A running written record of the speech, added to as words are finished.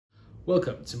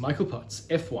Welcome to Michael Pott's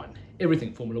F1,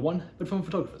 everything Formula One, but from a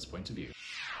photographer's point of view.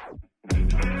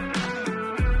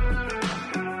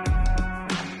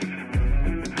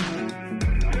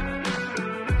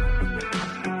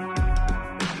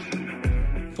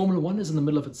 Formula One is in the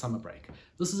middle of its summer break.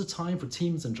 This is a time for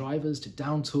teams and drivers to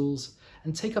down tools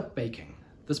and take up baking.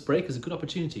 This break is a good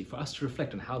opportunity for us to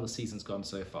reflect on how the season's gone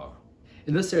so far.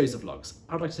 In this series of vlogs,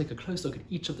 I'd like to take a close look at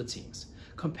each of the teams,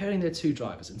 comparing their two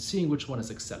drivers and seeing which one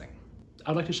is excelling.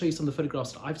 I'd like to show you some of the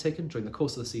photographs that I've taken during the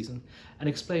course of the season and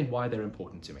explain why they're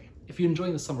important to me. If you're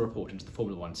enjoying the summer report into the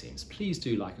Formula One teams, please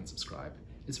do like and subscribe.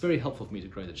 It's very helpful for me to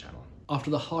grow the channel. After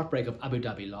the heartbreak of Abu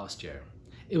Dhabi last year,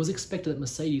 it was expected that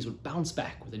Mercedes would bounce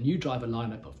back with a new driver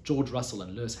lineup of George Russell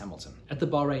and Lewis Hamilton. At the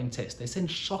Bahrain test, they sent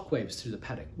shockwaves through the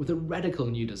paddock with a radical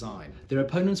new design. Their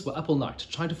opponents were up all night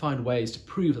trying to find ways to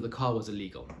prove that the car was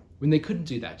illegal. When they couldn't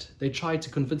do that, they tried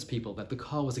to convince people that the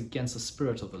car was against the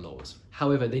spirit of the laws.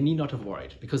 However, they need not have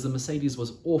worried because the Mercedes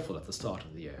was awful at the start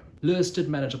of the year. Lewis did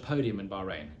manage a podium in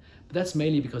Bahrain, but that's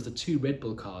mainly because the two Red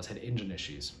Bull cars had engine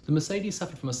issues. The Mercedes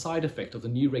suffered from a side effect of the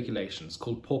new regulations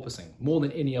called porpoising more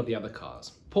than any of the other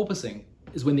cars. Porpoising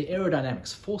is when the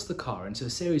aerodynamics force the car into a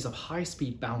series of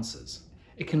high-speed bounces.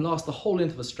 It can last the whole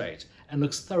length of a straight and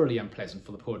looks thoroughly unpleasant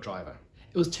for the poor driver.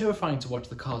 It was terrifying to watch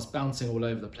the cars bouncing all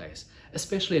over the place,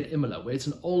 especially at Imola, where it's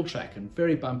an old track and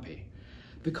very bumpy.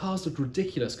 The cars looked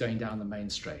ridiculous going down the main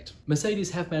straight. Mercedes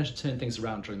have managed to turn things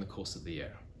around during the course of the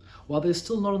year. While they're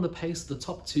still not on the pace of the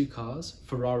top two cars,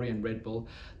 Ferrari and Red Bull,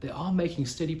 they are making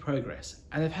steady progress,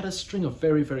 and they've had a string of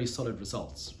very solid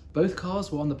results. Both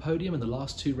cars were on the podium in the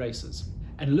last two races,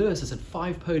 and Lewis has had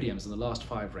 5 podiums in the last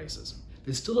 5 races.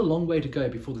 There's still a long way to go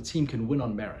before the team can win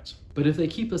on merit, but if they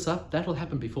keep this up, that'll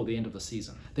happen before the end of the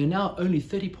season. They're now only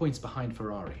 30 points behind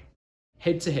Ferrari.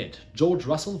 Head-to-head, George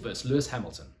Russell versus Lewis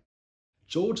Hamilton.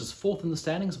 George is 4th in the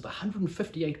standings with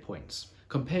 158 points,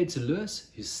 compared to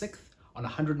Lewis, who's 6th on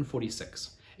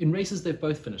 146. In races they've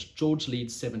both finished, George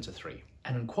leads 7-3,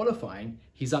 and in qualifying,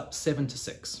 he's up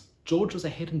 7-6. George was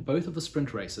ahead in both of the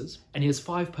sprint races, and he has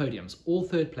 5 podiums, all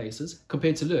 3rd places,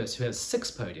 compared to Lewis, who has 6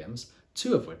 podiums,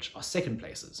 2 of which are 2nd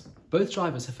places. Both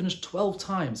drivers have finished 12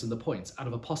 times in the points out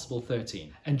of a possible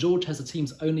 13, and George has the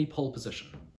team's only pole position.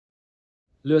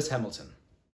 Lewis Hamilton.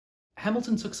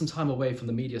 Hamilton took some time away from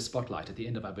the media spotlight at the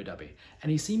end of Abu Dhabi,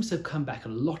 and he seems to have come back a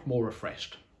lot more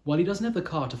refreshed. While he doesn't have the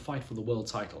car to fight for the world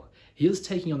title, he is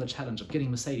taking on the challenge of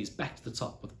getting Mercedes back to the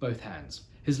top with both hands.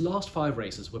 His last 5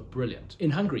 races were brilliant.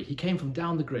 In Hungary, he came from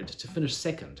down the grid to finish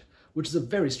 2nd, which is a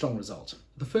very strong result.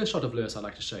 The first shot of Lewis I'd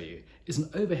like to show you is an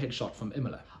overhead shot from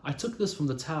Imola. I took this from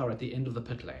the tower at the end of the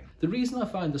pit lane. The reason I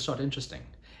find this shot interesting,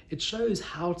 it shows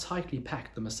how tightly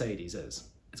packed the Mercedes is.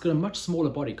 It's got a much smaller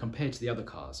body compared to the other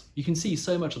cars. You can see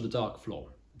so much of the dark floor.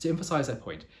 To emphasize that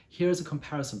point, here is a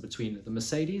comparison between the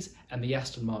Mercedes and the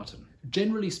Aston Martin.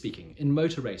 Generally speaking, in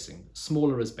motor racing,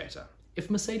 smaller is better. If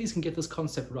Mercedes can get this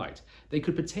concept right, they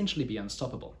could potentially be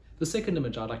unstoppable. The second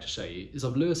image I'd like to show you is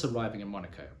of Lewis arriving in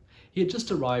Monaco. He had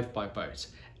just arrived by boat,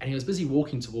 and he was busy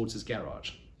walking towards his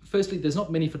garage. Firstly, there's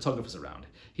not many photographers around.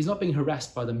 He's not being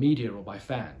harassed by the media or by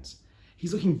fans.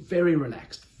 He's looking very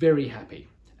relaxed, very happy.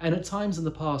 And at times in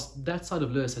the past, that side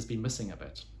of Lewis has been missing a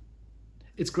bit.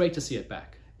 It's great to see it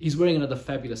back. He's wearing another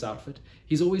fabulous outfit.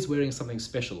 He's always wearing something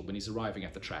special when he's arriving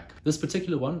at the track. This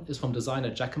particular one is from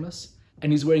designer Jacquemus,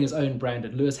 and he's wearing his own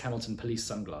branded Lewis Hamilton police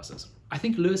sunglasses. I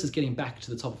think Lewis is getting back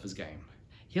to the top of his game.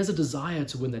 He has a desire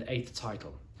to win that 8th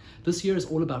title. This year is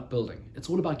all about building. It's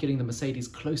all about getting the Mercedes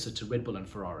closer to Red Bull and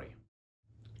Ferrari.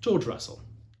 George Russell.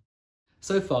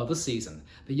 So far this season,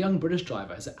 the young British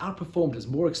driver has outperformed his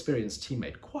more experienced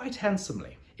teammate quite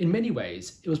handsomely. In many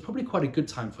ways, it was probably quite a good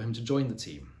time for him to join the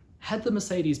team. Had the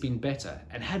Mercedes been better,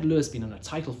 and had Lewis been in a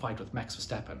title fight with Max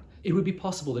Verstappen, it would be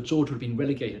possible that George would have been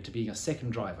relegated to being a 2nd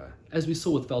driver, as we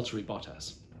saw with Valtteri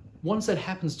Bottas. Once that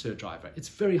happens to a driver, it's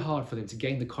very hard for them to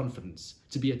gain the confidence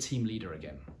to be a team leader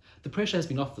again. The pressure has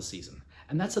been off this season,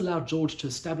 and that's allowed George to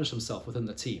establish himself within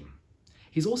the team.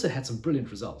 He's also had some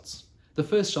brilliant results. The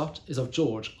first shot is of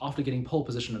George after getting pole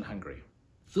position in Hungary.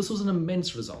 This was an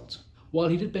immense result. While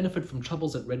he did benefit from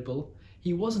troubles at Red Bull,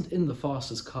 he wasn't in the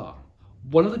fastest car.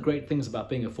 One of the great things about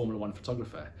being a Formula One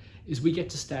photographer is we get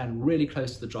to stand really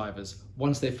close to the drivers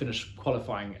once they finish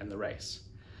qualifying and the race.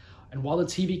 And while the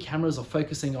TV cameras are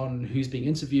focusing on who's being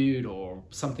interviewed or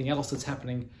something else that's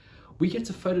happening, we get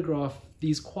to photograph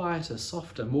these quieter,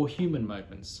 softer, more human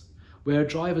moments where a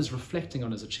driver's reflecting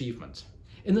on his achievement.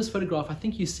 In this photograph, I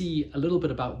think you see a little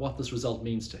bit about what this result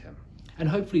means to him. And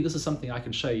hopefully this is something I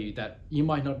can show you that you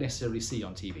might not necessarily see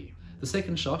on TV. The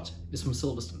second shot is from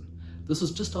Silverstone. This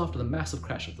was just after the massive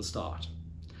crash at the start.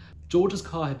 George's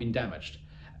car had been damaged,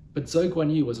 But Zhou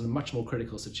Guanyu was in a much more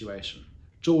critical situation.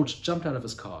 George jumped out of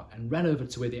his car and ran over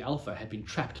to where the Alpha had been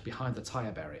trapped behind the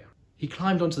tyre barrier. He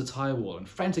climbed onto the tyre wall and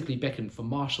frantically beckoned for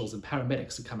marshals and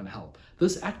paramedics to come and help.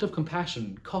 This act of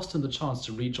compassion cost him the chance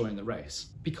to rejoin the race.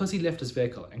 Because he left his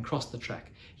vehicle and crossed the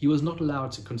track, he was not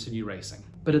allowed to continue racing.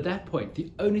 But at that point,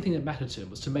 the only thing that mattered to him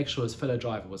was to make sure his fellow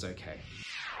driver was okay.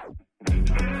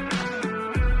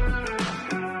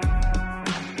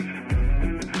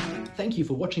 Thank you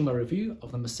for watching my review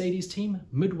of the Mercedes team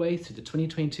midway through the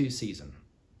 2022 season.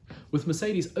 With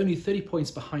Mercedes only 30 points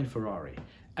behind Ferrari,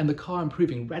 and the car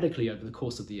improving radically over the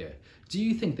course of the year, do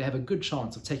you think they have a good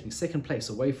chance of taking second place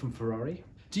away from Ferrari?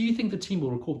 Do you think the team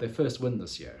will record their first win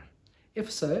this year?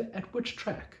 If so, at which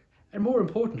track? And more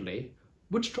importantly,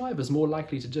 which driver is more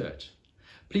likely to do it?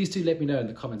 Please do let me know in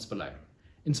the comments below.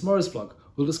 In tomorrow's vlog,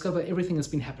 we'll discover everything that's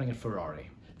been happening at Ferrari.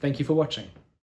 Thank you for watching.